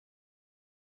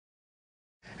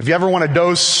If you ever want a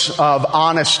dose of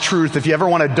honest truth, if you ever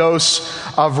want a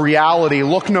dose of reality,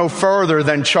 look no further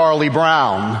than Charlie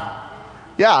Brown.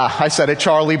 Yeah, I said it,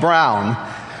 Charlie Brown.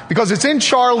 Because it's in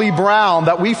Charlie Brown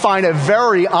that we find a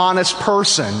very honest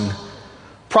person.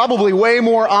 Probably way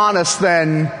more honest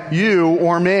than you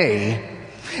or me.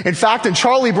 In fact, in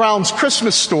Charlie Brown's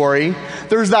Christmas Story,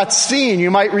 there's that scene,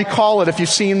 you might recall it if you've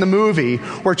seen the movie,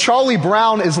 where Charlie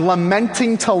Brown is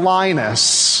lamenting to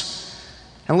Linus.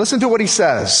 And listen to what he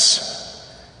says.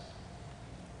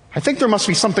 I think there must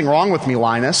be something wrong with me,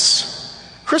 Linus.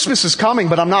 Christmas is coming,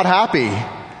 but I'm not happy.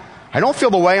 I don't feel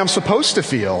the way I'm supposed to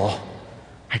feel.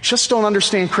 I just don't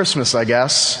understand Christmas, I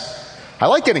guess. I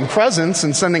like getting presents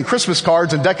and sending Christmas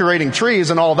cards and decorating trees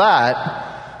and all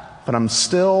that, but I'm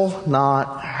still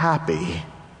not happy.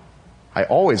 I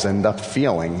always end up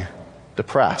feeling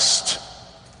depressed.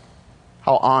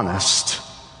 How honest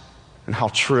and how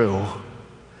true.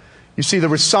 You see, there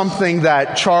was something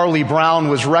that Charlie Brown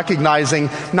was recognizing,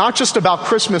 not just about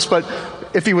Christmas, but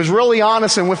if he was really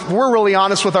honest, and if we're really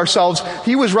honest with ourselves,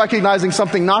 he was recognizing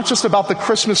something not just about the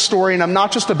Christmas story and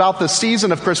not just about the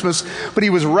season of Christmas, but he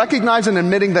was recognizing and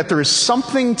admitting that there is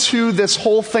something to this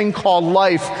whole thing called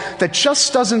life that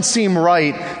just doesn't seem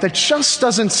right, that just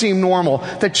doesn't seem normal,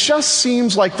 that just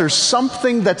seems like there's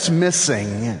something that's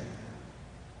missing.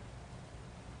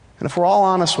 And if we're all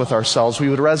honest with ourselves, we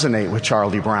would resonate with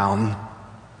Charlie Brown.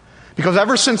 Because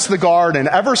ever since the garden,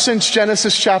 ever since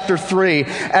Genesis chapter 3,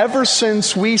 ever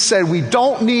since we said we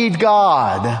don't need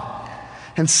God,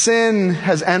 and sin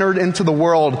has entered into the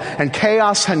world, and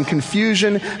chaos and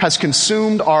confusion has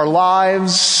consumed our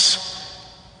lives,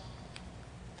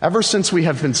 ever since we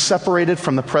have been separated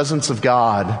from the presence of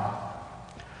God,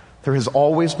 there has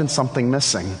always been something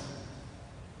missing.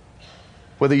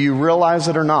 Whether you realize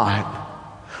it or not,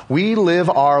 we live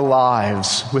our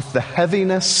lives with the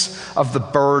heaviness of the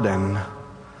burden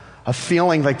of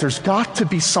feeling like there's got to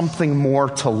be something more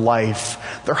to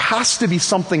life. There has to be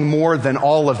something more than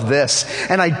all of this.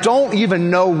 And I don't even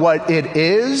know what it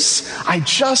is. I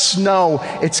just know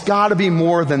it's got to be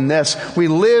more than this. We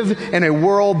live in a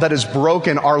world that is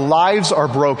broken. Our lives are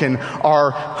broken.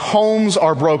 Our homes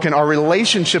are broken. Our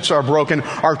relationships are broken.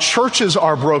 Our churches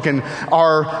are broken.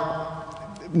 Our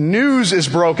news is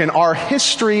broken. Our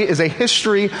history is a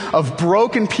history of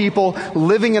broken people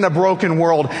living in a broken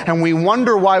world. And we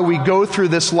wonder why we go through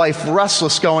this life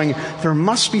restless, going, there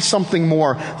must be something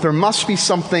more. There must be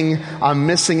something I'm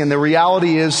missing. And the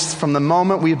reality is, from the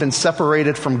moment we've been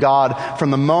separated from God,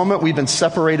 from the moment we've been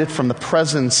separated from the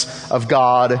presence of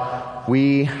God,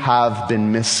 we have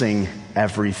been missing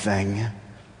everything.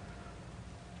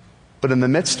 But in the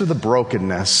midst of the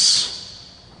brokenness,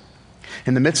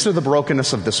 in the midst of the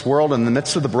brokenness of this world, in the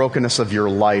midst of the brokenness of your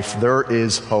life, there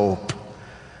is hope.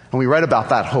 And we read about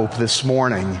that hope this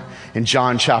morning in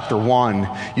John chapter 1.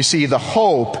 You see, the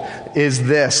hope is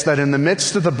this, that in the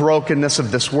midst of the brokenness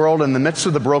of this world, in the midst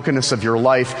of the brokenness of your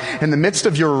life, in the midst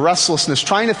of your restlessness,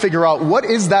 trying to figure out what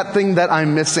is that thing that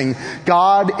I'm missing,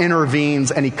 God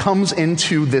intervenes and He comes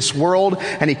into this world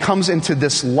and He comes into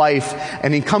this life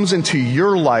and He comes into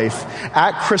your life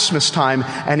at Christmas time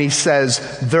and He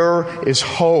says, there is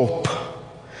hope.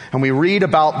 And we read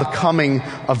about the coming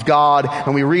of God,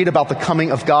 and we read about the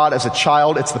coming of God as a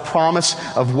child. It's the promise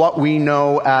of what we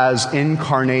know as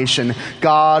incarnation,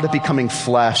 God becoming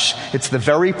flesh. It's the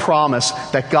very promise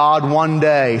that God one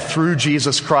day, through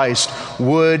Jesus Christ,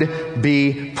 would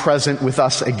be present with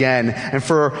us again. And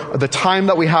for the time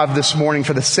that we have this morning,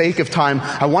 for the sake of time,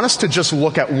 I want us to just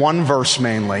look at one verse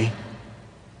mainly,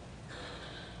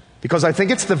 because I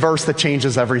think it's the verse that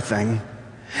changes everything.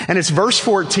 And it's verse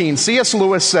 14. C.S.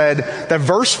 Lewis said that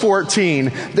verse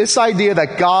 14, this idea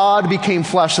that God became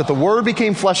flesh, that the Word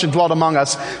became flesh and dwelt among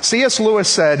us, C.S. Lewis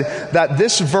said that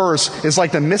this verse is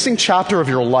like the missing chapter of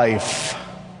your life.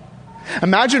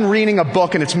 Imagine reading a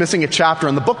book and it's missing a chapter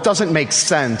and the book doesn't make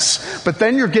sense. But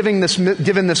then you're given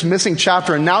this missing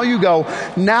chapter and now you go,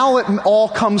 now it all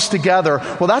comes together.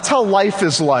 Well, that's how life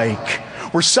is like.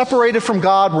 We're separated from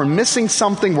God. We're missing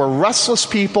something. We're restless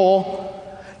people.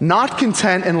 Not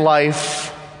content in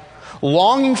life,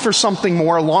 longing for something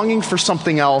more, longing for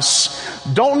something else.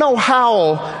 Don't know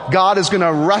how God is going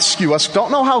to rescue us.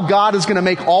 Don't know how God is going to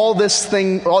make this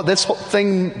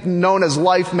thing known as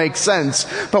life make sense.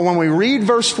 But when we read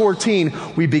verse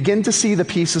 14, we begin to see the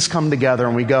pieces come together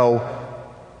and we go,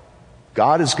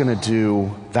 God is going to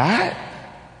do that?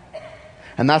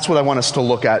 And that's what I want us to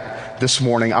look at this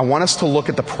morning. I want us to look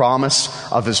at the promise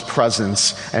of His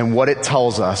presence and what it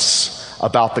tells us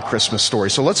about the Christmas story.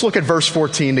 So let's look at verse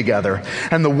 14 together.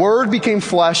 And the Word became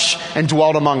flesh and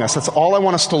dwelt among us. That's all I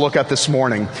want us to look at this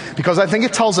morning, because I think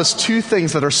it tells us two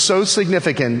things that are so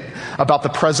significant about the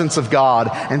presence of God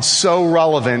and so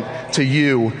relevant to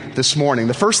you this morning.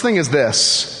 The first thing is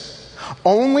this: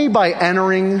 only by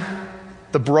entering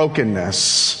the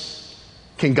brokenness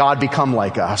can God become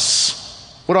like us.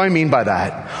 What do I mean by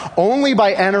that? Only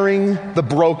by entering the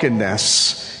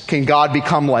brokenness can God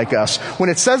become like us. When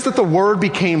it says that the Word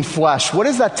became flesh, what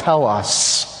does that tell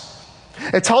us?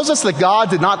 It tells us that God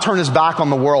did not turn his back on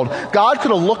the world. God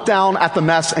could have looked down at the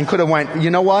mess and could have went, you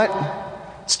know what?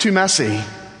 It's too messy.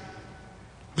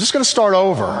 I'm just going to start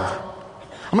over.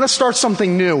 I'm going to start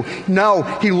something new. No,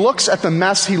 he looks at the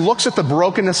mess. He looks at the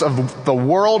brokenness of the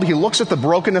world. He looks at the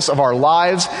brokenness of our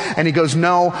lives, and he goes,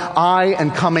 no, I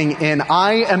am coming in.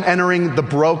 I am entering the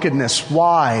brokenness.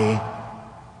 Why?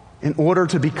 In order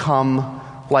to become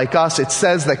like us. It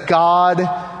says that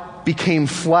God became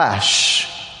flesh.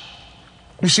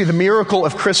 You see, the miracle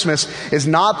of Christmas is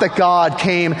not that God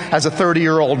came as a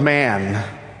 30-year-old man,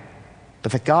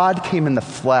 but that God came in the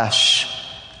flesh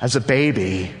as a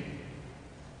baby.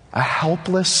 A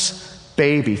helpless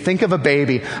baby. Think of a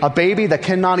baby that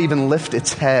cannot even lift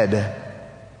its head.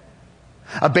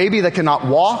 A baby that cannot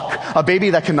walk, a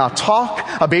baby that cannot talk,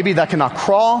 a baby that cannot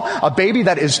crawl, a baby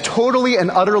that is totally and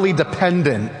utterly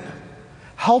dependent.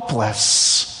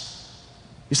 Helpless.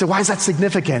 You say, why is that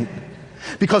significant?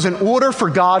 Because in order for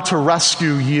God to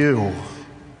rescue you,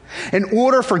 in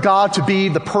order for God to be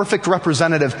the perfect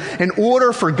representative, in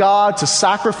order for God to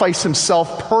sacrifice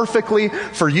himself perfectly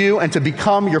for you and to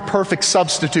become your perfect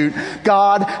substitute,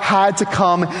 God had to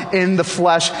come in the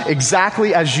flesh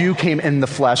exactly as you came in the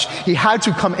flesh. He had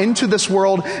to come into this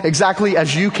world exactly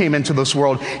as you came into this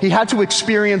world. He had to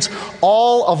experience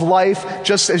all of life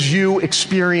just as you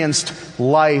experienced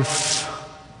life.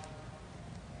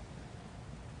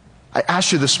 I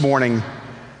asked you this morning,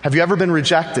 have you ever been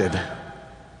rejected?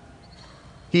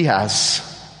 He has.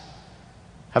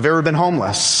 Have you ever been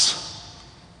homeless?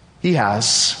 He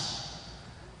has.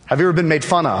 Have you ever been made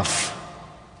fun of?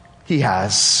 He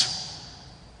has.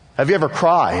 Have you ever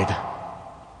cried?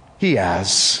 He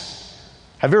has.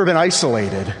 Have you ever been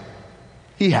isolated?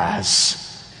 He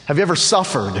has. Have you ever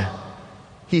suffered?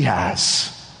 He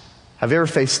has. Have you ever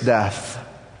faced death?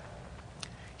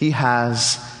 He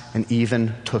has, and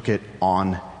even took it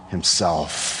on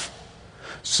himself,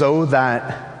 so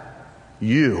that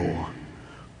you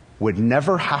would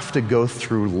never have to go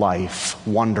through life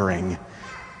wondering,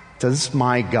 does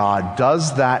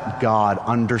that God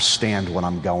understand what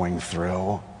I'm going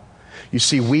through? You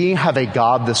see, we have a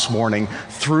God this morning,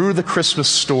 through the Christmas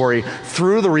story,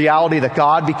 through the reality that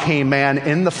God became man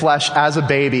in the flesh as a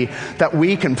baby, that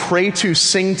we can pray to,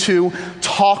 sing to,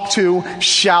 talk to,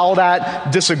 shout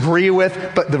at, disagree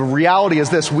with. But the reality is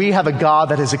this: we have a God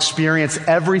that has experienced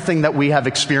everything that we have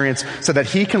experienced, so that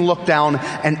he can look down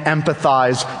and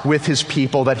empathize with his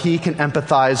people, that he can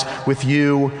empathize with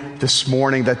you this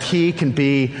morning, that he can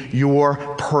be your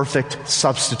perfect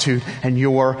substitute and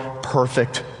your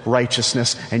perfect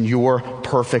righteousness and your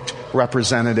perfect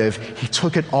representative. He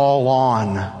took it all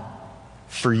on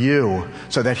for you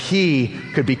so that he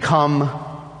could become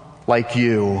like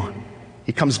you.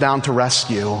 He comes down to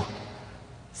rescue.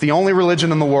 It's the only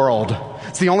religion in the world.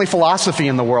 It's the only philosophy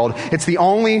in the world. It's the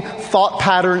only thought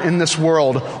pattern in this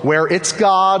world where its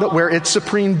God, where its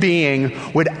supreme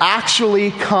being would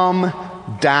actually come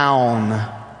down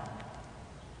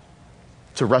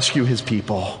to rescue his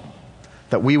people.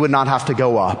 That we would not have to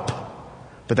go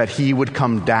up, but that he would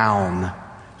come down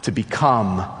to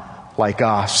become like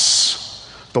us.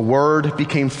 The Word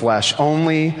became flesh.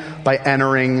 Only by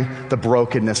entering the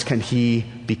brokenness can he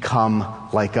become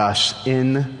like us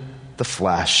in the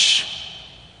flesh.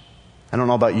 I don't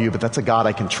know about you, but that's a God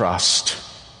I can trust.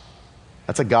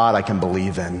 That's a God I can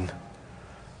believe in.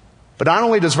 But not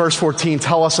only does verse 14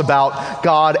 tell us about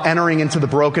God entering into the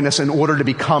brokenness in order to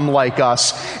become like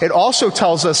us, it also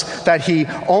tells us that he,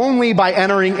 only by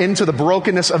entering into the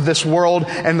brokenness of this world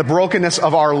and the brokenness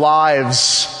of our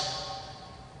lives,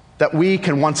 that we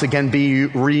can once again be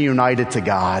reunited to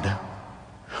God.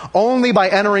 Only by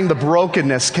entering the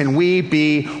brokenness can we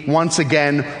be once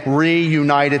again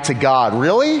reunited to God.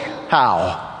 Really?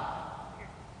 How?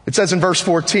 It says in verse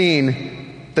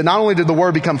 14 that not only did the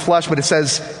Word become flesh, but it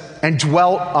says, and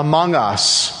dwelt among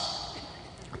us.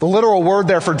 The literal word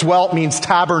there for dwelt means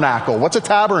tabernacle. What's a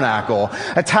tabernacle?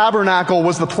 A tabernacle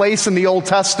was the place in the Old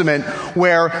Testament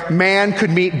where man could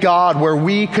meet God, where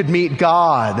we could meet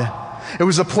God. It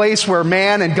was a place where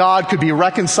man and God could be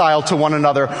reconciled to one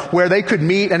another, where they could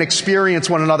meet and experience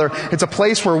one another. It's a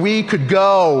place where we could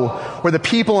go, where the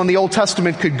people in the Old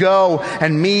Testament could go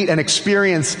and meet and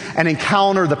experience and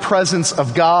encounter the presence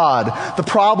of God. The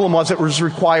problem was it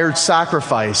required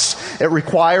sacrifice. It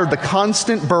required the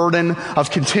constant burden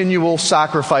of continual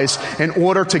sacrifice in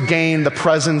order to gain the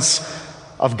presence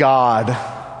of God.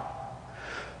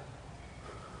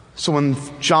 So when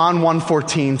John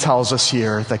 1:14 tells us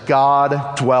here that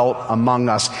God dwelt among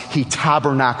us, He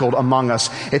tabernacled among us,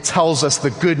 it tells us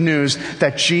the good news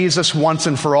that Jesus once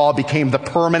and for all became the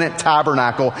permanent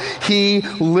tabernacle. He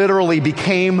literally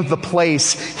became the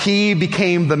place. He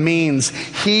became the means.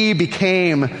 He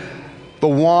became the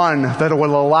one that would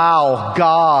allow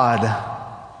God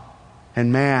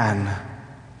and man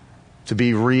to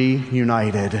be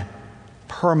reunited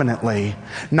permanently,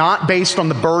 not based on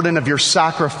the burden of your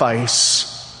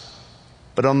sacrifice,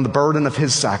 but on the burden of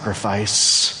His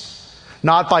sacrifice.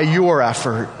 Not by your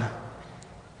effort,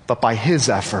 but by His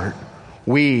effort.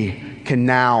 We can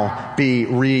now be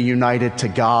reunited to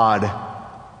God.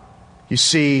 You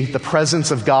see, the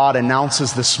presence of God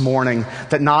announces this morning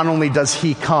that not only does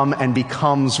He come and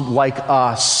becomes like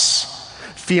us,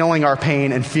 feeling our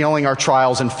pain and feeling our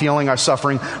trials and feeling our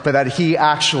suffering, but that He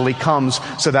actually comes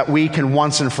so that we can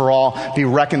once and for all be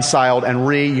reconciled and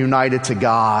reunited to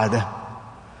God.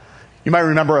 You might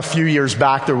remember a few years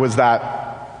back there was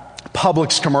that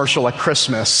Publix commercial at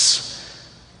Christmas.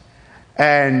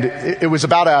 And it was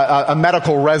about a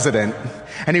medical resident.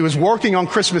 And he was working on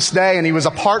Christmas Day and he was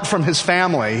apart from his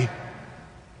family.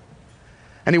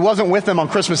 And he wasn't with them on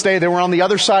Christmas Day. They were on the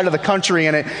other side of the country,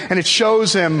 and it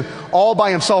shows him all by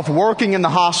himself working in the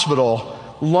hospital,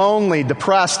 lonely,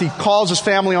 depressed. He calls his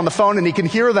family on the phone and he can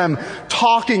hear them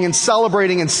talking and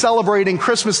celebrating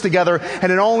Christmas together,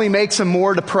 and it only makes him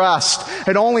more depressed.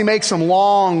 It only makes him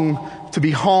long to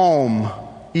be home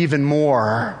even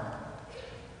more.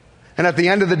 And at the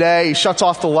end of the day, he shuts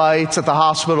off the lights at the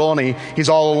hospital and he's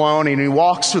all alone, and he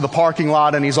walks through the parking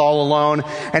lot and he's all alone,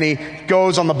 and he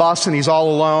goes on the bus and he's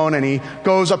all alone, and he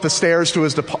goes up the stairs to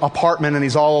his apartment and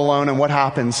he's all alone. And what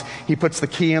happens? He puts the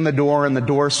key in the door and the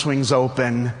door swings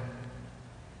open.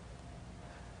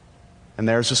 And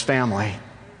there's his family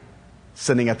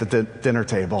sitting at the dinner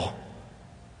table,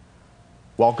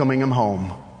 welcoming him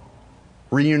home,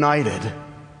 reunited.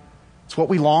 It's what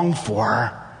we long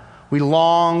for. We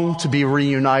long to be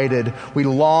reunited. We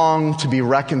long to be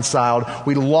reconciled.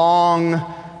 We long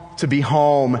to be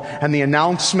home. And the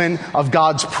announcement of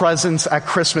God's presence at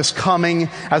Christmas coming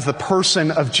as the person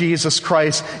of Jesus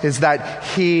Christ is that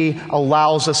He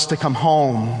allows us to come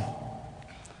home.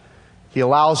 He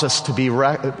allows us to be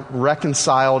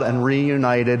reconciled and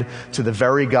reunited to the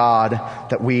very God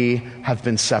that we have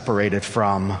been separated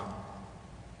from.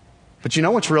 But you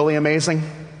know what's really amazing?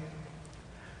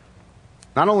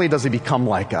 Not only does He become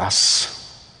like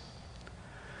us,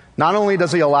 not only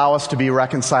does He allow us to be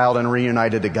reconciled and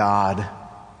reunited to God,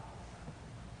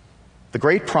 the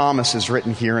great promise is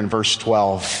written here in verse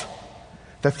 12,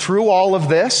 that through all of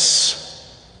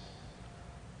this,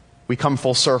 we come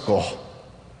full circle.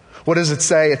 What does it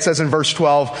say? It says in verse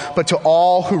 12, but to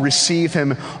all who receive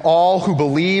Him, all who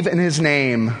believe in His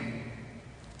name,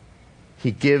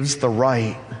 He gives the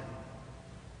right.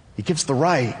 He gives the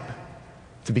right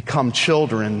to become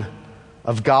children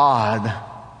of God.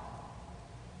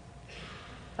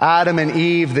 Adam and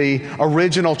Eve, the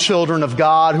original children of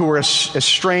God who were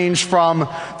estranged from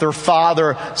their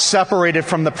father, separated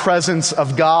from the presence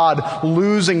of God,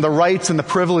 losing the rights and the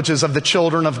privileges of the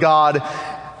children of God,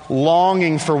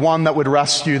 longing for one that would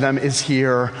rescue them, is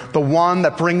here. The one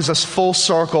that brings us full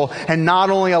circle and not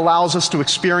only allows us to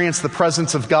experience the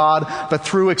presence of God, but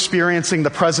through experiencing the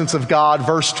presence of God,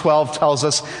 verse 12 tells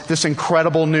us this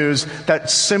incredible news that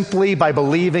simply by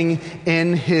believing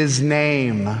in His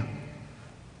name,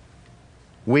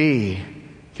 we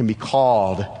can be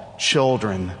called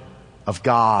children of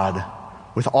God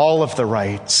with all of the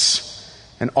rights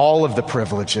and all of the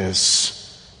privileges.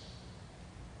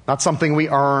 Not something we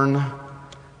earn,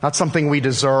 not something we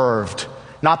deserved,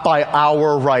 not by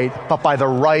our right, but by the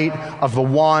right of the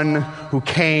one who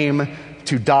came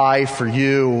to die for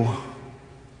you.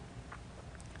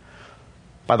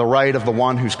 By the right of the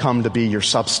one who's come to be your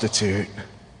substitute.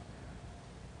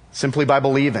 Simply by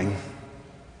believing.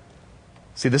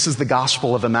 See, this is the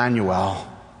gospel of Emmanuel.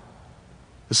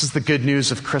 This is the good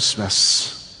news of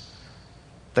Christmas.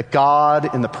 That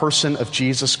God, in the person of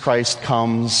Jesus Christ,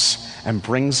 comes and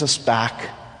brings us back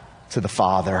to the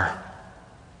Father.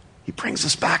 He brings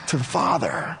us back to the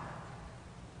Father.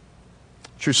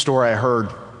 True story I heard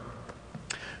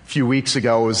a few weeks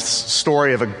ago was the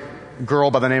story of a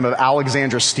girl by the name of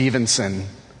Alexandra Stevenson.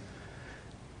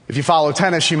 If you follow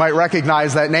tennis, you might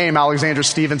recognize that name, Alexandra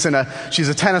Stevenson. She's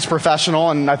a tennis professional,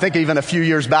 and I think even a few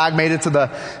years back made it to the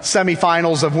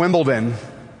semifinals of Wimbledon.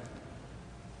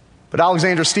 But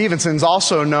Alexandra Stevenson's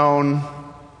also known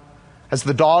as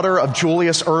the daughter of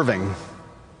Julius Erving.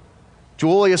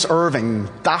 Julius Erving,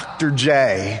 Dr.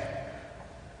 J,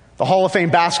 the Hall of Fame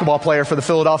basketball player for the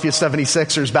Philadelphia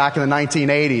 76ers back in the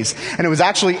 1980s. And it was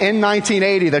actually in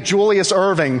 1980 that Julius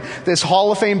Erving, this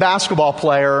Hall of Fame basketball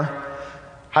player,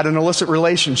 had an illicit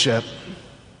relationship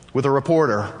with a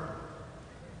reporter.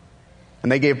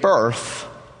 And they gave birth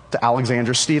to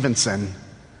Alexandra Stevenson.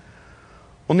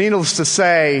 Well, needless to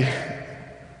say,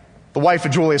 the wife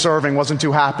of Julius Erving wasn't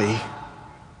too happy.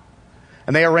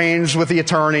 And they arranged with the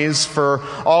attorneys for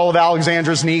all of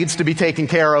Alexandra's needs to be taken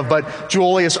care of, but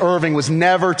Julius Erving was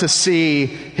never to see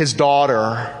his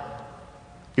daughter.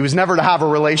 He was never to have a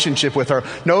relationship with her.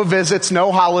 No visits,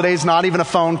 no holidays, not even a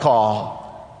phone call.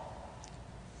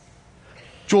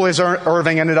 Julius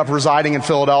Erving ended up residing in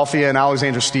Philadelphia, and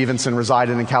Alexandra Stevenson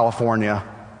resided in California,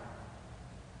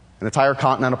 an entire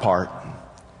continent apart.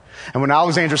 And when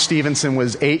Alexandra Stevenson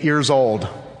was 8 years old,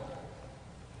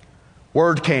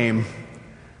 word came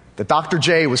that Dr.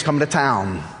 J was coming to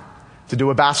town to do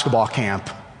a basketball camp.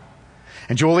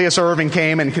 And Julius Erving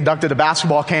came and conducted a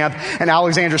basketball camp, and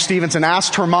Alexandra Stevenson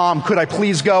asked her mom, could I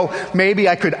please go? Maybe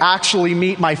I could actually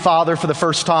meet my father for the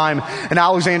first time. And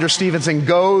Alexandra Stevenson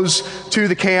goes to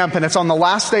the camp, and it's on the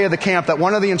last day of the camp that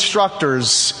one of the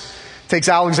instructors takes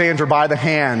Alexandra by the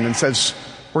hand and says,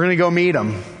 we're going to go meet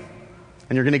him,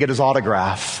 and you're going to get his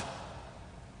autograph.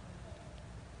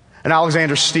 And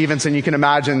Alexandra Stevenson, you can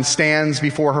imagine, stands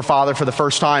before her father for the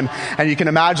first time. And you can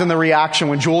imagine the reaction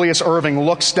when Julius Erving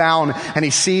looks down and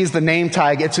he sees the name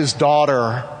tag. It's his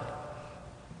daughter.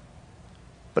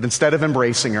 But instead of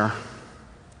embracing her,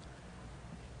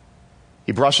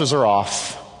 he brushes her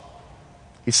off.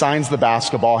 He signs the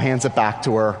basketball, hands it back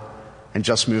to her, and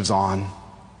just moves on.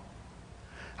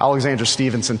 Alexandra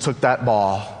Stevenson took that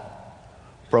ball,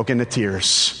 broke into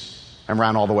tears, and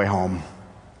ran all the way home.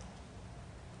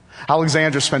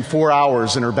 Alexandra spent 4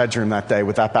 hours in her bedroom that day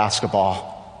with that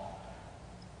basketball,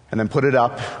 and then put it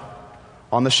up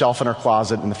on the shelf in her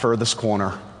closet in the furthest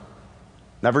corner,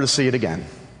 never to see it again.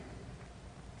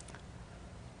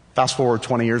 Fast forward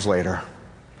 20 years later.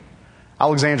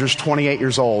 Alexandra's 28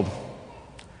 years old,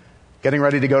 getting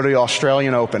ready to go to the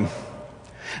Australian Open.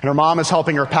 And her mom is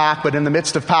helping her pack, but in the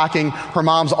midst of packing, her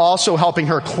mom's also helping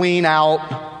her clean out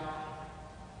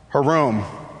her room.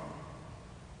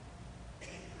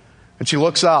 And she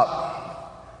looks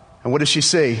up, and what does she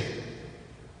see?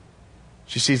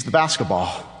 She sees the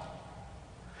basketball.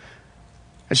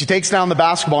 And she takes down the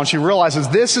basketball, and she realizes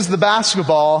this is the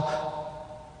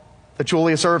basketball that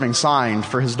Julius Erving signed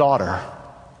for his daughter.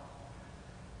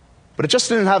 But it just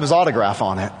didn't have his autograph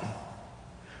on it.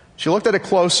 She looked at it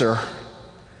closer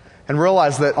and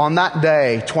realized that on that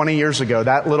day, 20 years ago,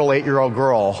 that little 8-year-old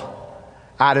girl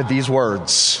added these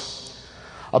words.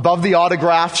 Above the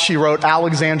autograph, she wrote,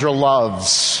 Alexandra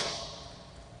loves.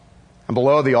 And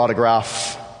below the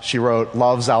autograph, she wrote,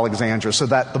 loves Alexandra, so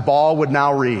that the ball would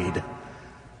now read,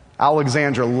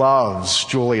 Alexandra loves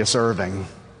Julius Erving,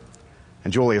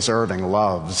 and Julius Erving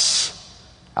loves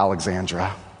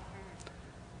Alexandra.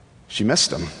 She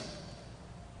missed him.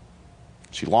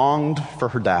 She longed for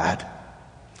her dad.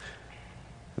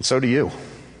 And so do you.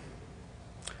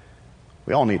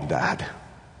 We all need a dad.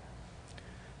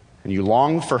 And you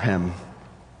long for him.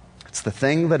 It's the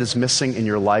thing that is missing in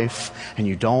your life, and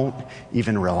you don't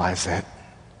even realize it.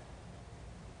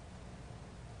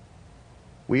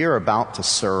 We are about to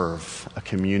serve a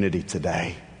community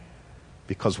today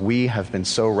because we have been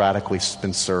so radically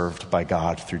been served by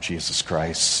God through Jesus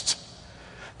Christ.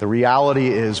 The reality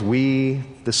is we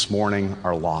this morning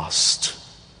are lost.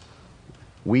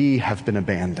 We have been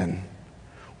abandoned.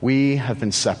 We have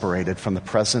been separated from the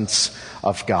presence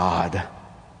of God.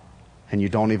 And you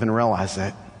don't even realize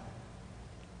it.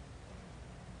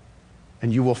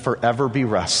 And you will forever be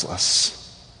restless.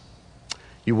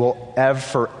 You will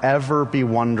forever be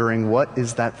wondering, what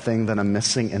is that thing that I'm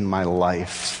missing in my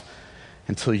life?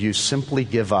 Until you simply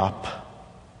give up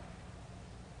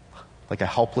like a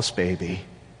helpless baby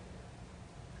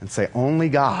and say, only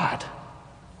God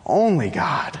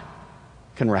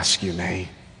can rescue me.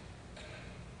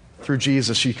 Through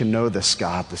Jesus, you can know this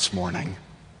God this morning.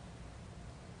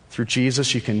 Through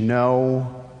Jesus, you can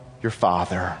know your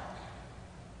Father.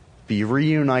 Be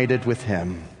reunited with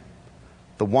Him.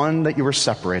 The one that you were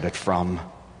separated from,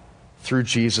 through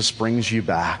Jesus, brings you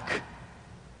back.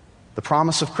 The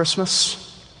promise of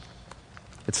Christmas?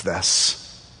 It's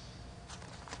this.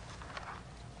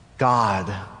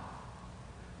 God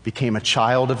became a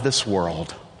child of this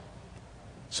world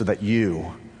so that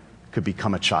you could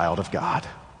become a child of God.